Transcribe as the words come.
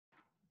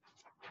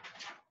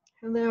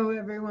Hello,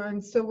 everyone.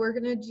 So we're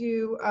going to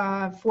do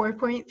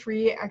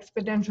 4.3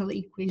 exponential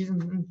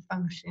equations and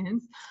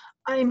functions.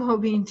 I'm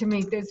hoping to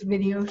make this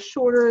video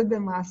shorter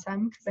than last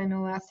time because I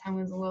know last time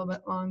was a little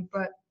bit long,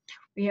 but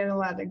we had a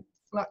lot to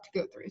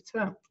go through.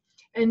 So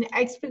an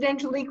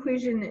exponential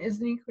equation is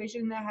an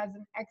equation that has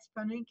an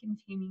exponent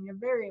containing a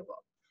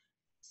variable.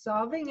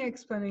 Solving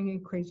exponent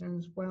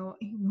equations, well,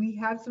 we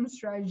have some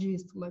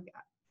strategies to look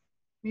at.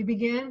 We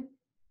begin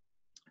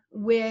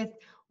with,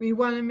 we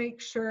want to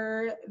make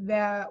sure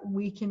that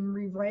we can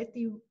rewrite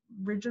the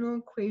original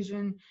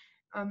equation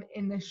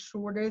in the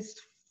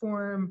shortest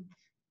form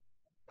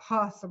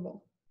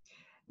possible.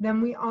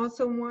 Then we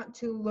also want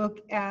to look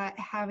at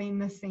having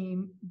the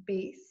same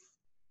base.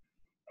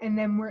 And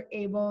then we're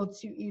able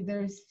to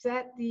either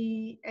set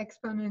the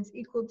exponents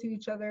equal to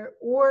each other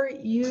or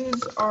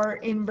use our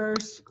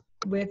inverse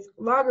with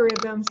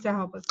logarithms to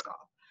help us solve.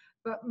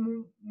 But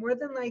more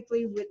than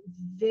likely with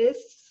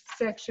this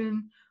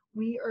section,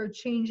 we are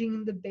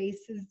changing the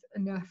bases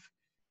enough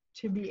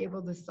to be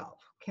able to solve,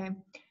 okay?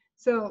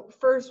 So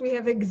first we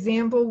have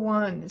example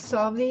 1,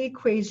 solve the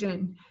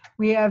equation.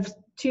 We have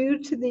 2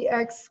 to the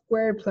x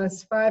squared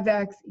plus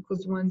 5x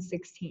equals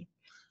 116.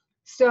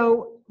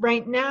 So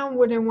right now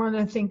what I want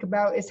to think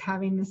about is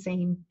having the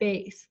same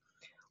base.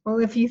 Well,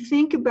 if you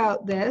think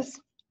about this,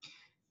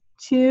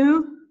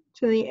 2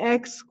 to the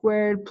x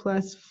squared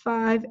plus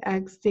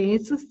 5x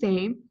stays the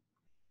same,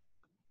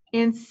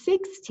 and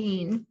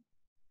 16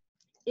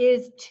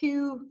 is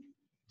 2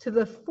 to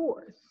the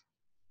 4th.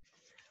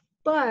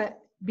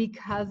 But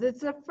because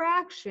it's a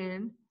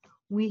fraction,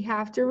 we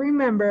have to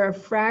remember a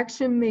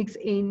fraction makes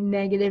a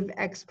negative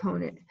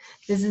exponent.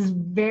 This is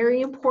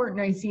very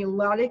important. I see a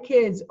lot of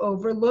kids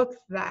overlook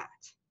that.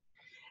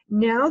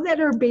 Now that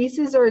our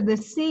bases are the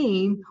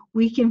same,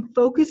 we can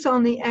focus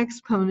on the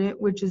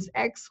exponent, which is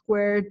x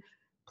squared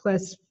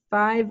plus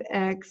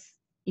 5x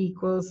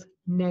equals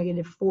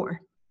negative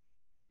 4.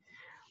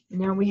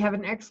 Now we have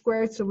an x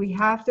squared, so we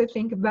have to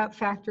think about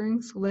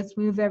factoring. So let's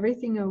move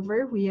everything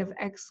over. We have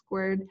x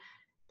squared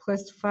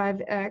plus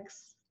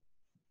 5x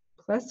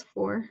plus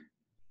 4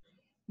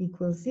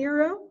 equals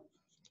 0.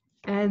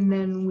 And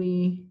then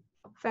we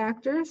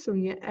factor, so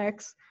we get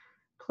x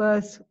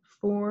plus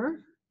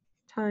 4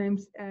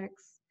 times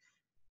x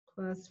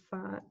plus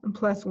 5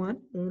 plus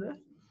 1.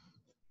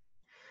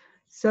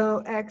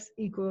 So x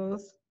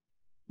equals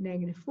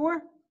negative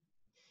 4.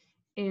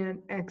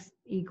 And x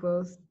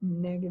equals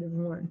negative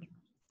 1.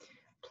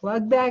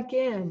 Plug back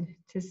in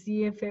to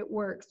see if it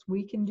works.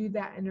 We can do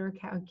that in our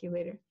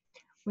calculator.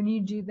 When you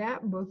do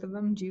that, both of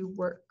them do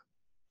work.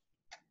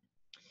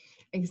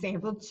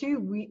 Example 2,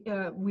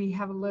 we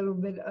have a little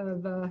bit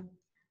of a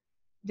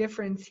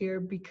difference here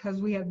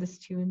because we have this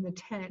 2 and the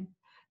 10.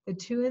 The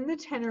 2 and the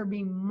 10 are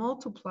being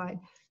multiplied.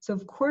 So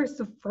of course,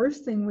 the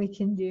first thing we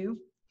can do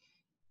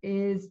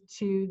is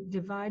to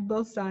divide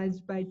both sides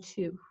by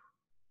 2.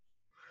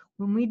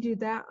 When we do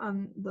that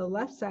on the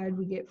left side,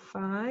 we get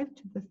 5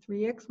 to the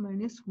 3x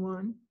minus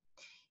 1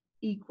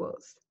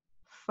 equals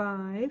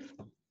 5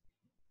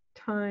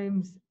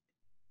 times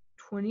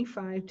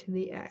 25 to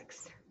the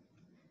x.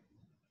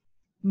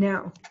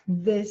 Now,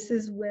 this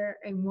is where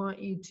I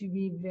want you to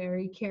be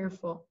very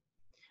careful.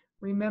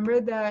 Remember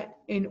that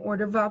in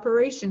order of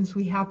operations,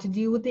 we have to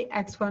deal with the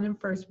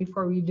exponent first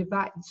before we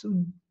divide,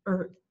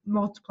 or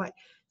multiply.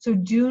 So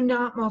do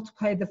not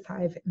multiply the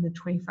 5 and the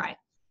 25,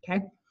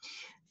 okay?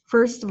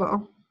 First of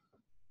all,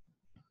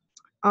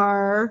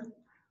 our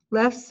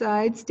left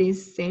side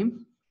stays the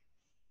same.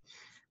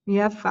 We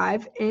have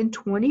 5 and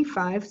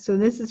 25, so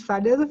this is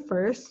 5 to the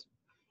first,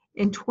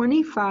 and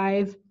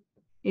 25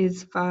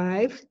 is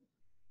 5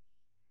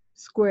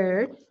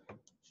 squared.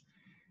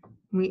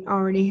 We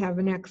already have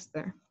an x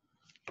there.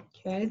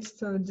 Okay,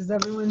 so does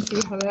everyone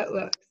see how that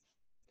looks?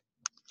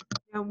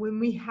 Now, when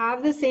we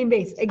have the same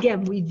base,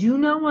 again, we do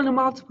not want to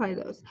multiply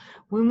those.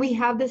 When we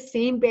have the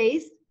same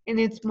base, and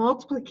it's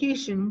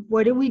multiplication,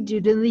 what do we do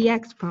to the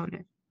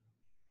exponent?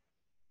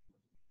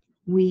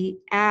 We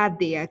add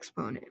the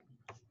exponent.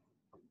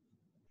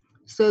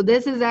 So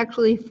this is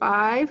actually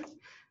 5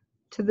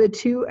 to the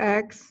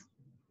 2x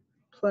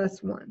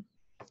plus 1.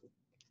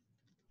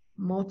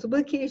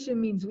 Multiplication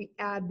means we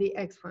add the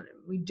exponent.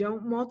 We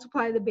don't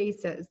multiply the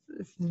bases.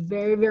 This is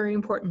very, very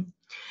important.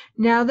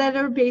 Now that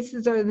our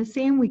bases are the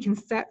same, we can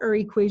set our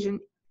equation,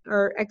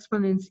 our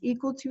exponents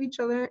equal to each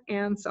other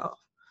and solve.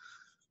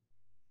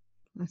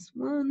 Plus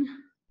 1.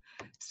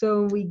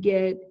 So we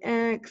get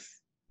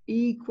x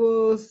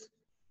equals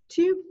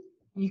 2.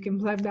 You can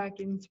plug back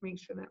in to make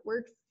sure that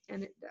works,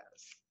 and it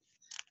does.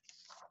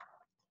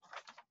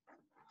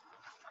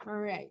 All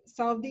right,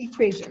 solve the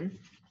equation.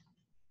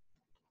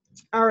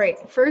 All right,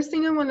 first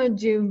thing I want to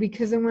do,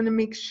 because I want to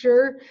make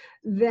sure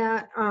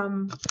that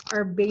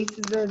our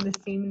bases are the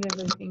same and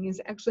everything,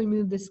 is actually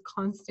move this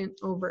constant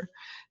over.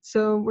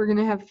 So we're going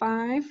to have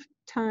 5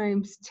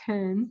 times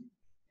 10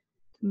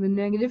 to the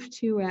negative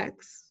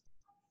 2x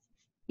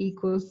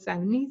equals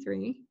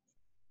 73.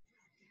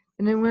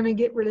 And I want to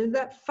get rid of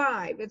that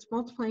 5. It's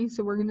multiplying,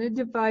 so we're going to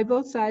divide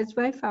both sides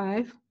by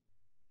 5.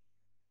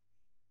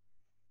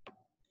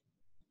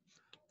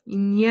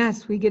 And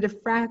yes, we get a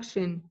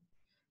fraction.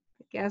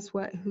 But guess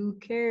what? Who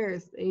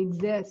cares? They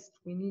exist.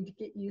 We need to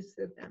get used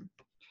to them.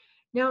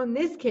 Now, in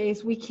this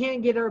case, we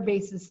can't get our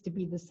bases to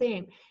be the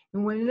same.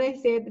 And what did I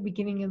say at the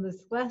beginning of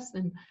this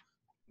lesson?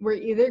 We're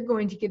either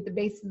going to get the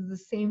bases the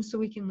same so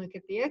we can look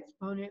at the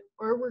exponent,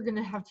 or we're going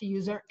to have to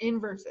use our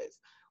inverses.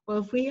 Well,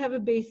 if we have a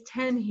base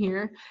 10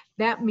 here,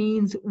 that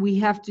means we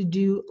have to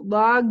do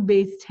log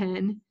base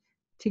 10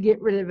 to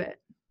get rid of it.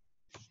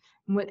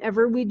 And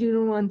whatever we do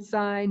to one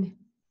side,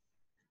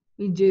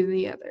 we do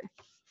the other.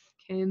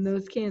 Okay, and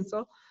those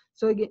cancel.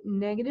 So I get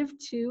negative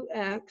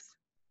 2x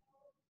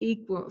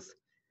equals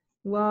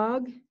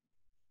log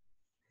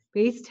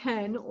base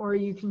 10, or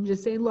you can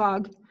just say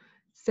log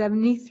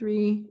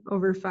 73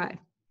 over 5.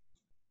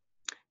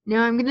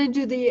 Now I'm going to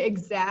do the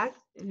exact,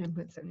 and I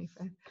put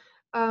 75.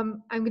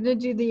 I'm going to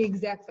do the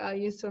exact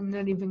value, so I'm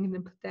not even going to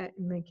put that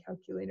in my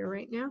calculator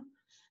right now.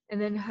 And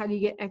then how do you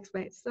get x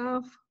by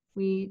itself?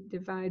 We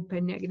divide by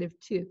negative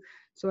 2.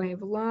 So I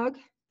have a log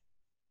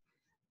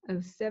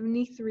of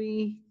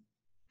 73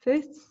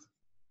 fifths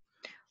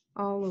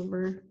all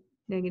over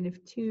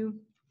negative 2,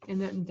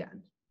 and I'm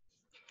done.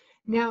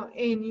 Now,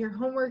 in your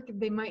homework,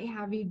 they might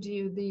have you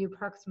do the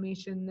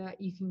approximation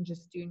that you can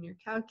just do in your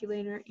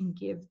calculator and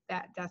give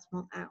that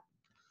decimal out.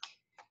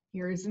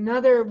 Here's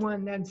another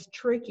one that's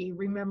tricky.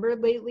 Remember,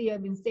 lately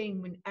I've been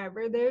saying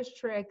whenever there's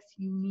tricks,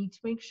 you need to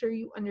make sure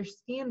you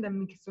understand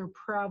them because they're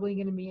probably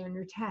going to be on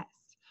your test.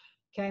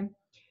 Okay?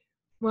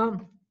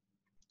 Well,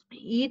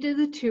 e to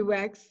the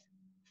 2x,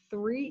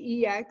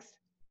 3ex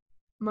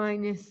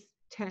minus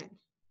 10.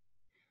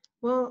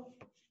 Well,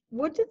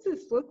 what does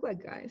this look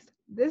like, guys?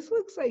 This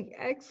looks like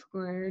x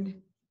squared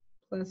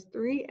plus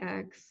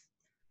 3x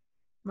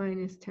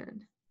minus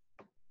 10.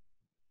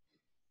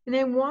 And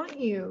I want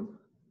you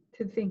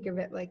to think of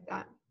it like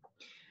that.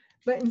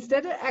 But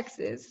instead of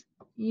x's,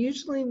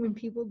 usually when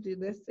people do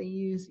this, they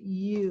use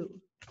u.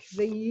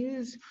 They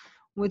use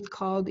what's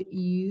called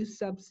u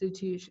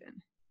substitution.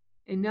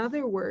 In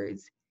other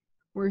words,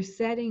 we're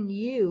setting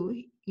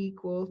u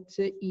equal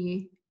to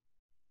e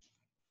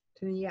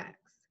to the x.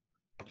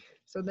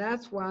 So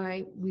that's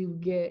why we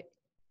get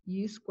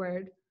u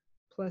squared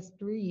plus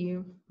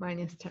 3u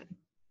minus 10.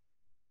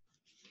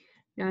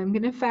 Now I'm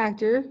going to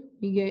factor.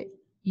 We get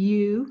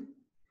u,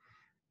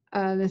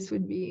 this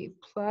would be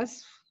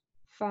plus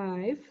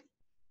 5,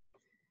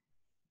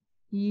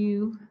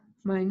 u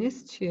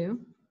minus 2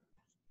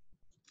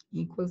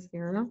 equals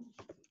 0.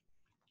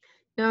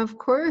 Now, of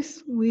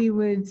course, we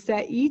would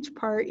set each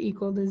part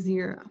equal to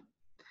 0.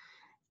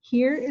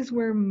 Here is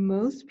where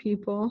most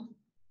people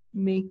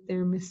make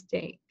their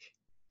mistake.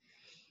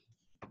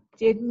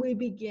 Did we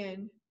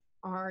begin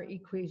our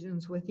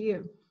equations with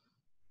u?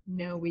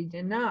 No, we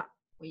did not.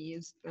 We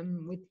used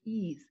them with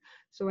e's.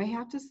 So I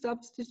have to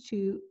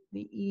substitute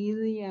the e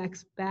to the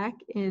x back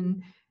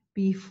in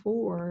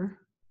before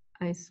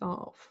I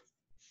solve.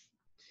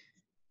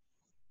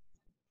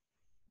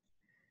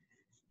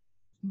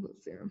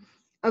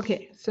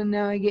 Okay, so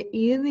now I get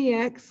e to the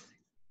x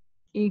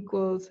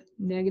equals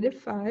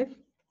negative 5.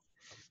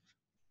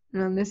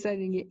 And on this side,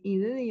 I get e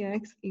to the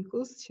x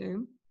equals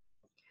 2.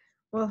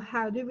 Well,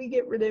 how do we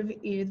get rid of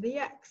e to the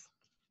x?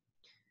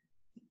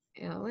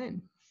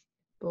 ln,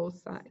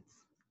 both sides.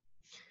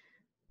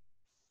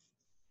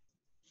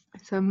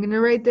 So I'm going to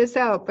write this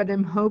out, but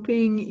I'm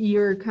hoping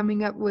you're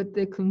coming up with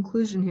the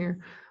conclusion here.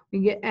 We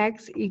get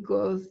x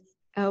equals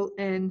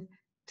ln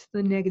to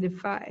the negative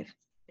 5.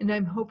 And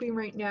I'm hoping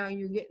right now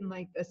you're getting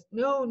like this.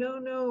 No, no,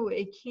 no,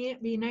 it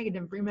can't be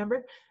negative.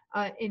 Remember,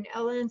 in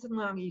ln's and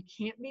log, you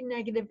can't be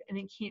negative and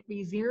it can't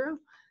be 0.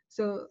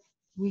 So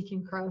we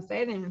can cross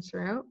that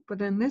answer out.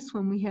 But on this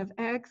one, we have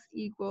x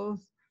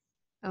equals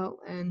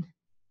ln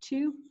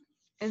 2.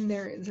 And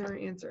there is our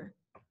answer.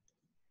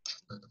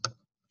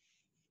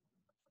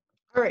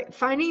 All right,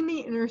 finding the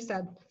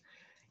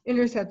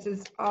intercepts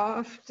is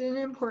often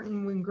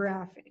important when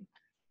graphing.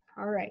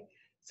 All right,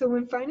 so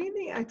when finding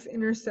the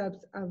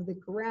x-intercepts of the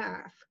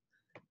graph,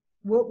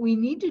 what we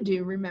need to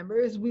do,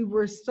 remember, is we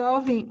were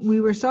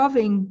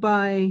solving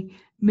by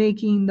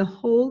making the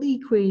whole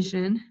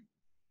equation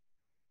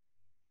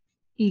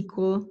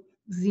equal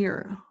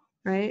 0,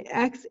 right?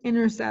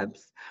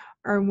 X-intercepts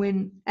are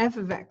when f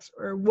of x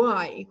or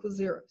y equals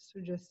 0.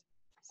 So just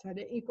set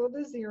it equal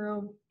to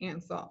 0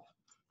 and solve.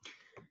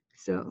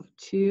 So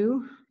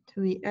 2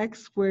 to the x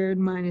squared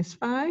minus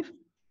 5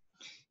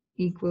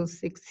 equals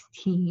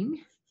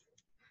 16.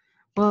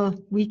 Well,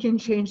 we can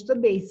change the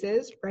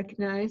bases.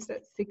 Recognize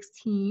that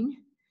 16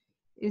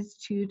 is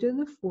 2 to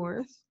the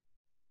 4th.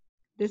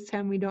 This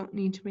time we don't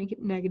need to make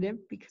it negative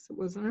because it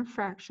wasn't a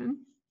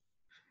fraction.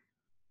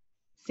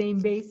 Same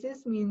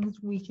basis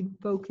means we can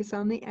focus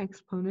on the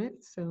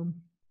exponent. So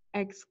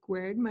x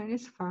squared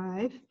minus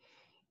 5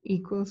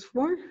 equals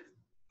 4.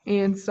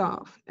 And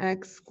solve.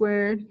 X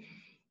squared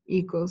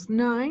equals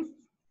 9.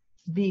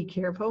 Be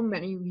careful,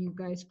 many of you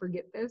guys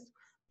forget this.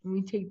 When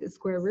we take the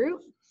square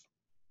root,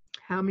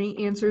 how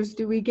many answers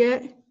do we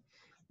get?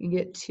 We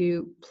get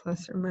 2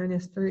 plus or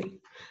minus 3.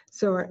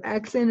 So our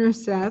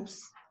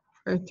x-intercepts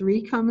are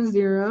 3,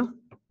 0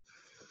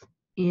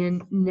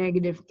 and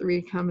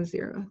 -3,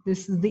 0.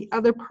 This is the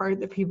other part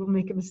that people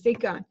make a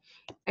mistake on.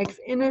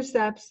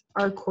 X-intercepts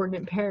are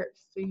coordinate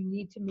pairs, so you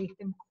need to make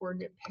them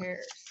coordinate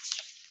pairs.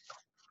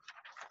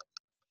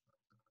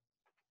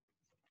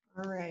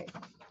 All right.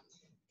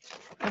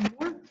 One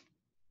more,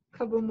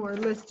 couple more.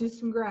 Let's do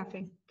some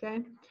graphing,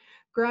 okay?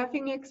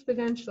 Graphing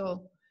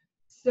exponential.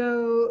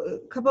 So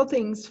a couple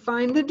things.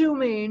 Find the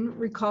domain.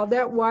 Recall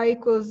that y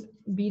equals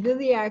b to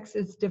the x.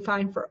 It's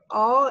defined for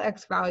all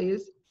x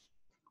values.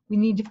 We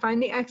need to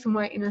find the x and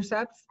y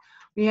intercepts.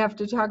 We have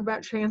to talk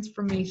about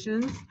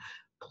transformations.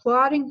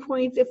 Plotting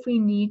points if we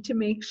need to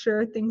make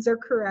sure things are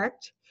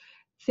correct.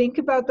 Think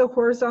about the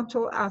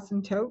horizontal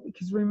asymptote,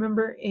 because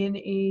remember in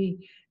a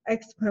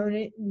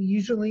exponent,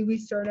 usually we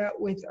start out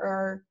with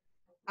our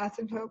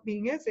asymptote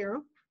being at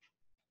 0.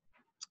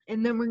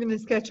 And then we're going to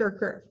sketch our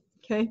curve,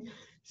 okay?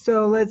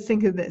 So let's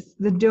think of this.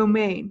 The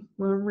domain.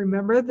 Well,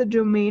 remember the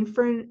domain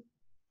for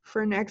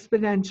an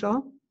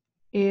exponential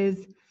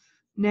is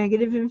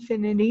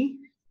 -infinity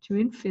to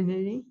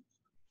infinity.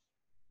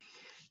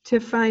 To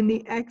find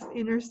the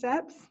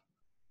x-intercepts,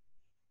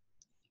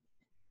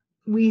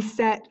 we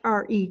set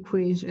our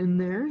equation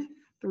there.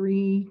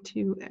 3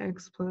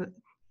 2x plus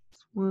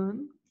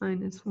 1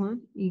 minus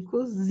 1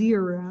 equals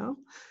 0.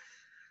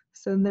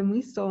 So then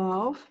we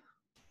solve.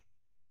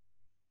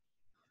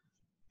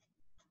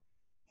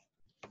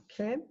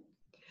 Okay.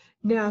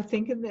 Now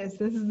think of this.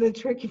 This is the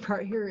tricky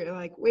part here. You're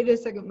like, wait a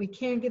second, we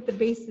can't get the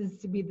bases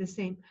to be the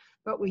same,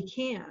 but we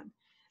can,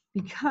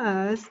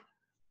 because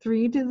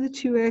 3 to the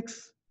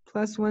 2x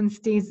plus 1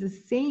 stays the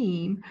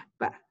same,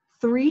 but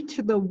 3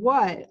 to the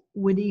what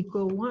would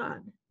equal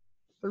 1?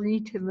 3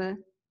 to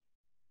the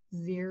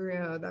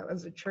 0. That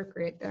was a trick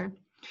right there.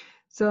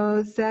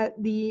 So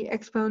set the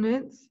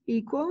exponents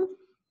equal.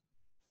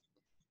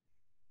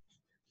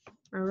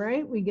 All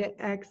right, we get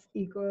x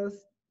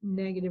equals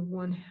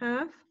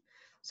 -1/2.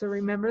 So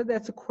remember,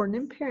 that's a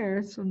coordinate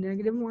pair, so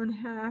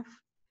 -1/2,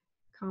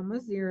 comma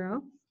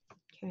 0.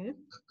 Okay.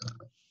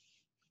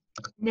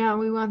 Now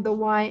we want the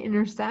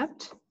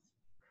y-intercept.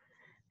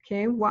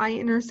 Okay,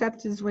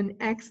 y-intercept is when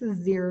x is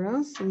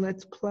 0, so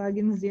let's plug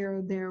in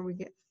 0 there. We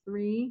get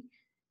 3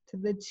 to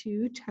the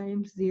 2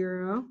 times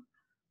 0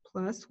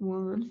 plus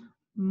 1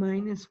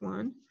 minus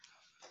 1.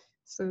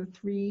 So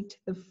 3 to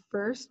the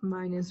first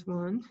minus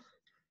 1.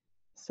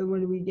 So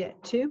what do we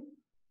get? 2.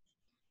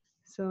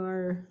 So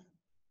our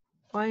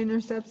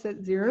y-intercept's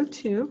at 0,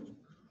 2.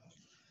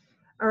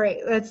 All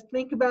right, let's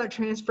think about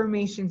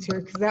transformations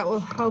here, because that will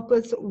help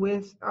us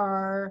with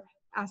our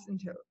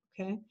asymptote,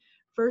 okay?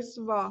 First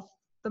of all,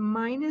 the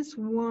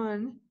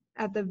 -1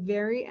 at the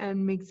very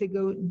end makes it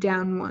go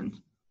down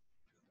 1,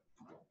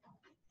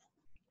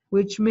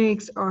 which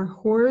makes our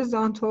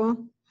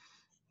horizontal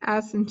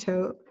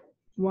asymptote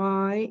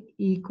y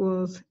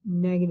equals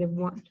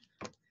 -1.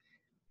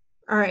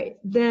 All right,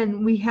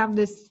 then we have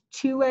this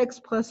 2x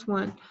plus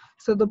 1.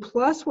 So the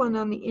plus 1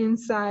 on the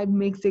inside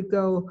makes it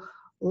go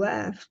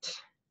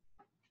left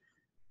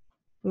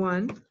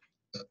 1.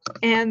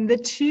 And the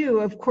 2,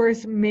 of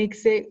course,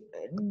 makes it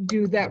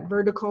do that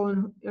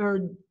vertical,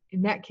 or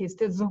in that case,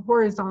 does the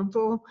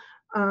horizontal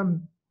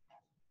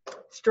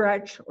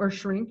stretch or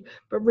shrink.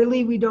 But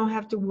really, we don't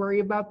have to worry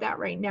about that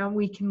right now.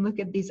 We can look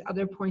at these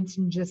other points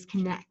and just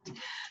connect.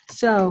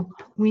 So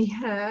we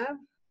have,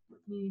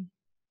 let me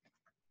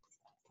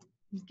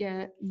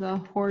get the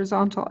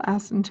horizontal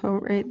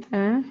asymptote right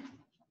there.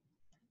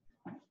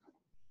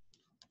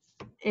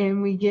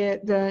 And we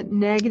get the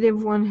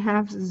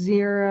 -1/2,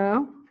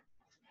 0.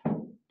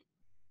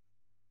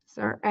 It's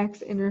our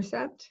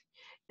x-intercept.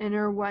 And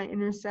our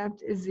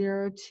y-intercept is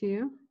 0,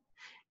 2.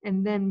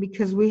 And then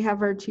because we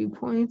have our 2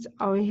 points,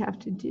 all we have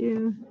to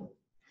do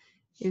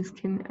is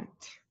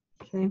connect.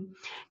 Okay.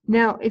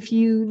 Now, if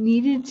you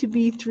needed to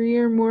be 3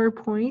 or more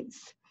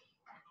points,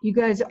 you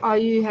guys, all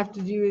you have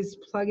to do is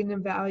plug in a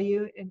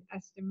value and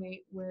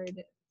estimate where it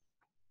is.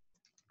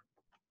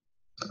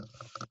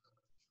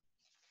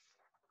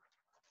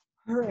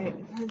 All right,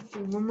 let's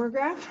see, one more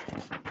graph.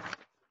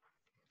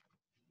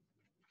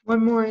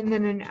 One more and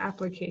then an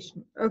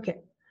application.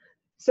 Okay,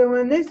 so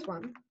on this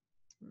one,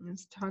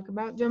 let's talk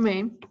about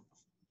domain.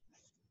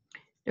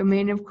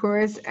 Domain, of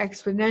course,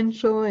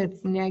 exponential,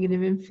 it's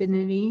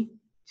 -infinity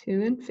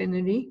to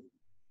infinity.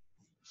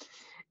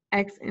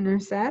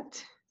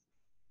 X-intercept.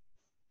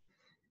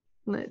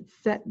 Let's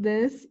set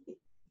this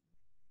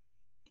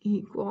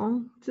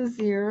equal to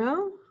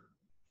 0.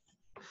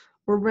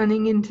 We're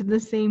running into the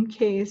same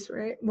case,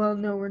 right? Well,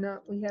 no, we're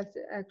not. We have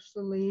to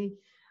actually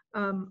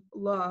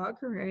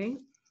log, right?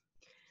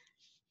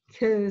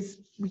 Because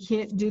we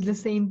can't do the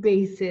same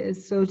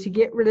bases. So to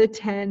get rid of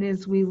 10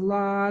 is we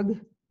log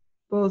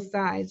both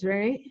sides,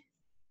 right?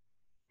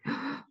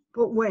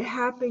 But what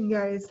happened,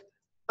 guys?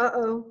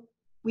 Uh-oh,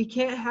 we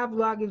can't have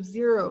log of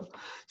 0.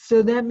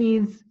 So that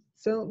means,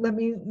 so let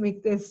me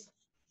make this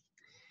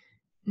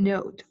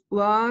note.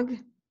 Log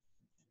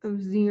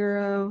of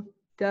 0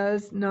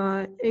 does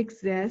not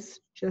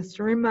exist. Just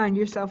to remind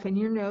yourself in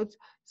your notes.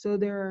 So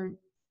there are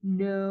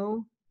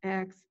no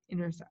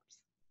x-intercepts.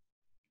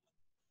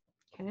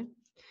 Okay.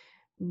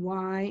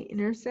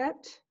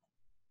 y-intercept,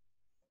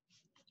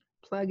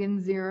 plug in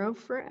 0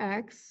 for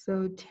x,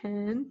 so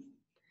 10,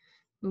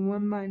 the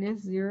 1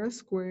 minus 0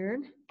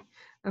 squared,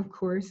 of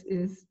course,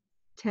 is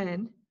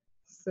 10,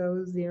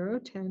 so 0,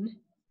 10.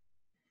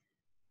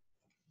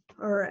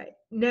 All right,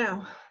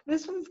 now,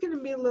 this one's going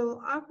to be a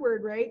little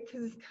awkward, right?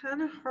 Because it's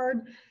kind of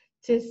hard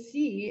to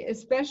see,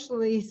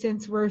 especially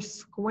since we're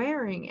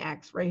squaring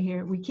x right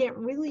here. We can't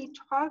really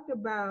talk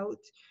about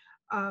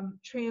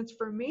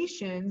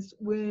transformations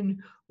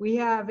when we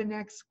have an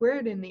x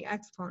squared in the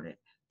exponent.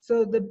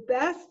 So the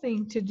best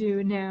thing to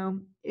do now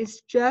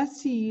is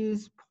just to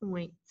use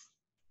points,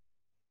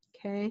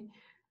 okay?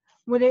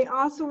 What I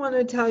also want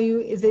to tell you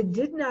is it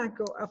did not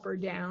go up or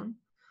down.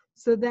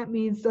 So that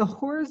means the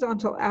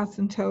horizontal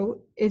asymptote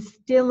is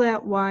still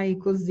at y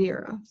equals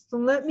 0. So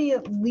let me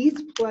at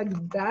least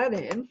plug that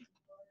in.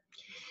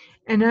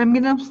 And I'm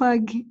going to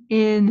plug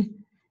in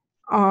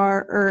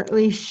or at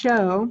least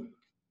show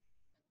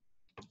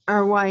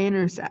our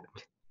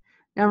y-intercept.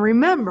 Now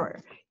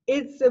remember,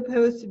 it's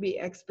supposed to be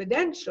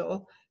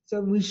exponential,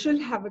 so we should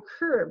have a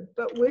curve,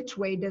 but which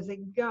way does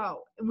it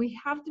go? And we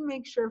have to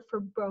make sure for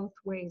both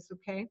ways,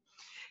 okay?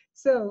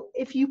 So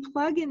if you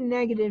plug in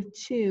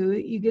 -2,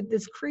 you get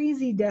this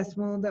crazy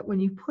decimal that when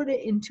you put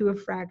it into a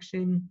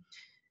fraction,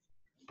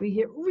 we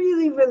get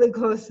really, really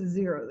close to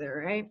 0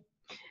 there, right?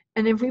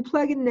 And if we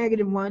plug in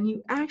 -1,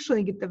 you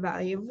actually get the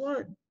value of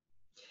 1.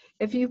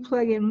 If you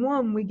plug in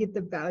 1, we get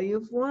the value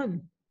of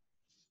 1.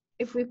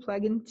 If we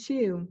plug in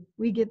 2,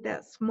 we get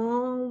that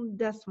small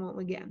decimal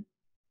again.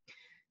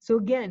 So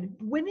again,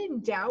 when in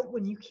doubt,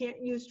 when you can't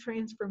use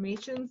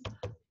transformations,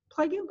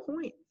 plug in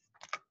points.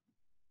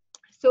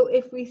 So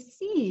if we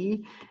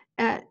see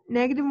at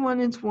 -1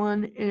 it's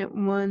 1 and at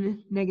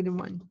 1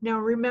 -1. Now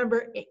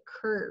remember, it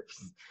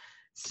curves.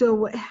 So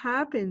what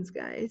happens,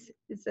 guys,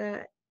 is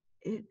that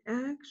it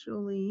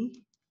actually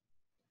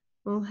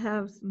will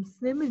have some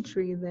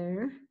symmetry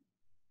there.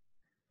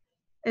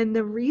 And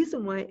the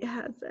reason why it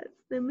has that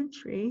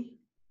symmetry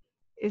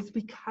is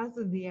because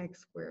of the x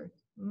squared.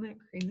 Isn't that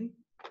crazy?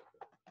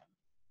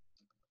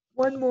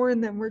 One more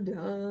and then we're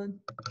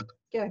done.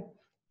 Okay.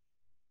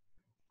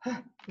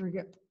 Here we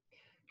go.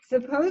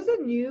 Suppose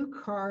a new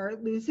car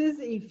loses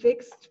a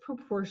fixed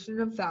proportion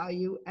of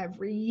value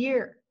every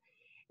year.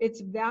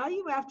 Its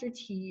value after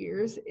t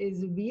years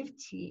is v of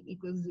t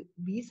equals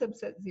v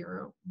subset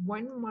 0,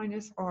 1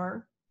 minus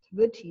r to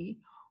the t,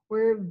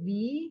 where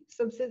v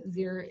subset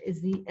 0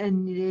 is the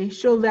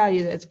initial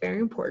value, that's very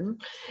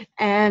important,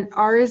 and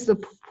r is the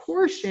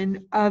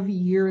proportion of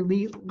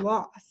yearly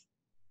loss.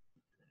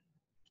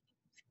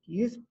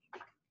 Excuse me.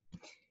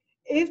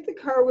 If the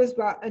car was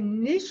bought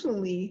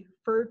initially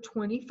for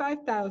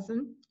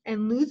 $25,000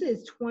 and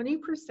loses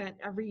 20%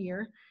 every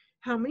year,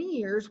 how many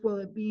years will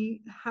it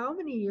be? How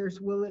many years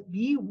will it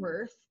be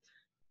worth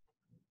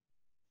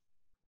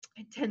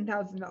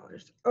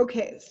 $10,000?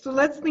 Okay, so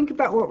let's think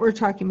about what we're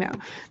talking about.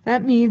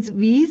 That means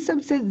v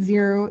subset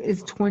 0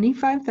 is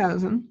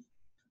 25,000.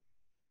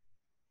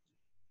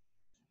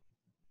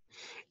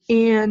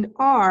 And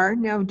r,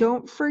 now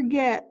don't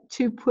forget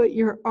to put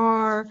your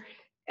r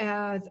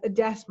as a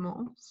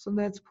decimal, so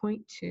that's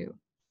 0.2.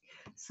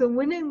 So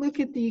when I look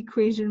at the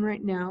equation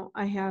right now,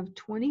 I have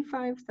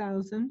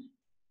 25,000,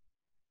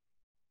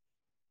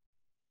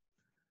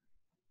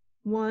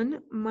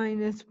 1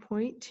 minus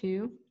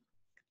 0.2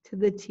 to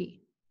the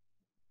t.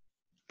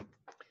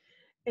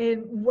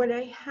 And what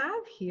I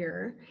have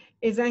here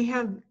is I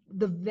have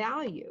the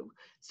value.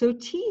 So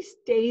t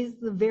stays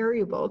the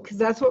variable because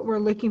that's what we're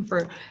looking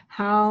for,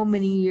 how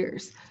many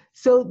years.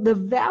 So the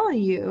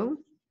value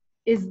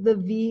is the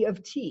v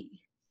of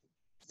t.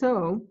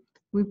 So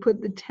we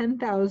put the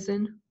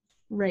 10,000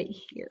 right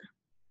here.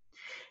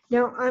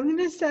 Now I'm going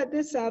to set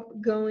this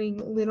up going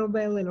little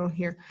by little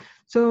here.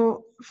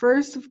 So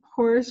first, of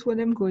course, what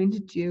I'm going to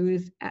do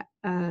is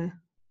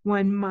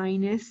 1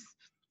 minus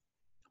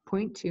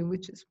 0.2,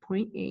 which is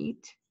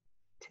 0.8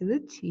 to the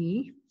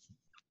t.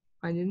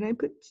 Why didn't I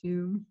put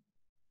 2?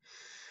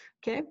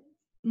 Okay,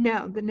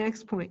 now the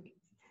next point.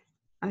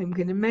 I'm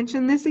going to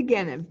mention this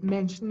again. I've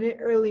mentioned it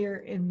earlier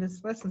in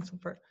this lesson so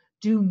far.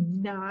 Do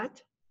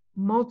not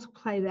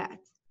multiply that.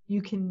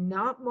 You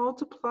cannot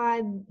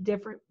multiply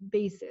different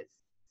bases.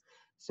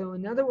 So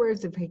in other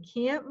words, if I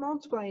can't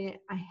multiply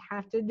it, I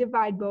have to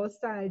divide both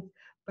sides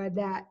by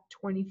that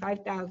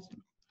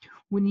 25,000.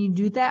 When you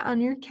do that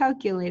on your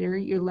calculator,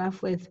 you're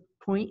left with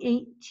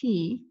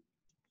 0.8t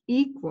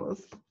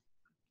equals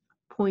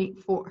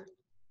 0.4.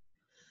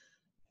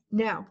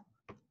 Now,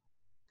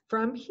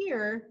 from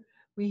here,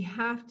 we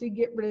have to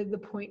get rid of the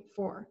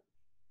 0.4.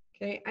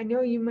 Okay, I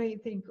know you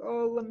might think,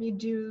 oh, let me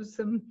do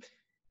some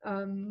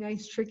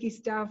nice tricky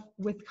stuff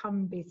with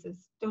common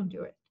bases. Don't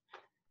do it.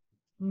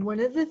 One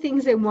of the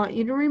things I want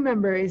you to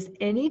remember is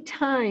any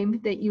time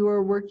that you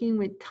are working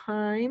with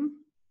time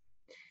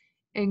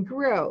and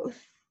growth,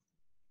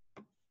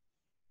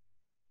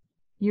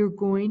 you're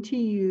going to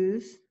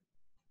use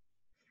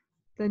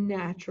the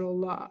natural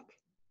log,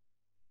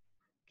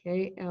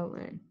 okay,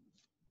 ln.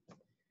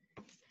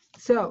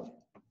 So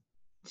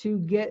to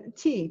get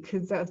t,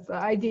 because that's the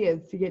idea,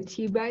 is to get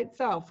t by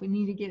itself. We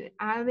need to get it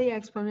out of the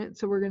exponent,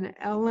 so we're going to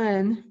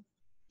ln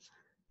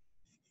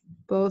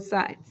both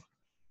sides.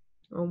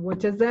 Well, what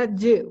does that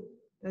do?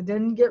 That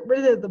doesn't get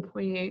rid of the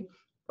 0.8,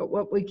 but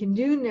what we can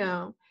do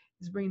now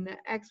is bring the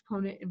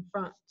exponent in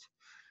front.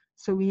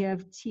 So we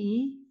have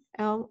t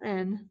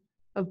ln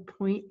of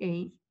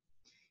 0.8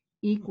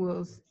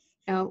 equals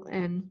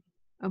ln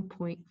of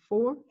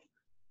 0.4.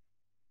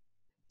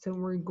 So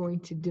we're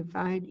going to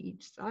divide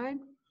each side.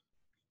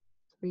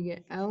 So we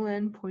get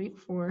ln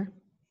 0.4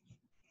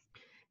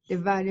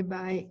 divided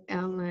by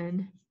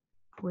ln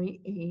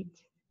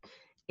 0.8.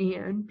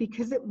 And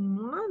because it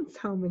wants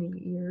how many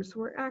years,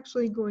 we're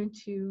actually going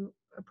to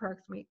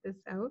approximate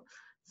this out.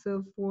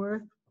 So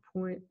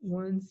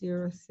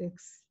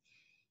 4.106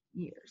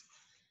 years.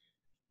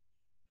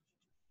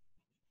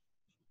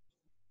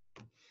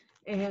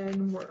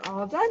 And we're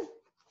all done.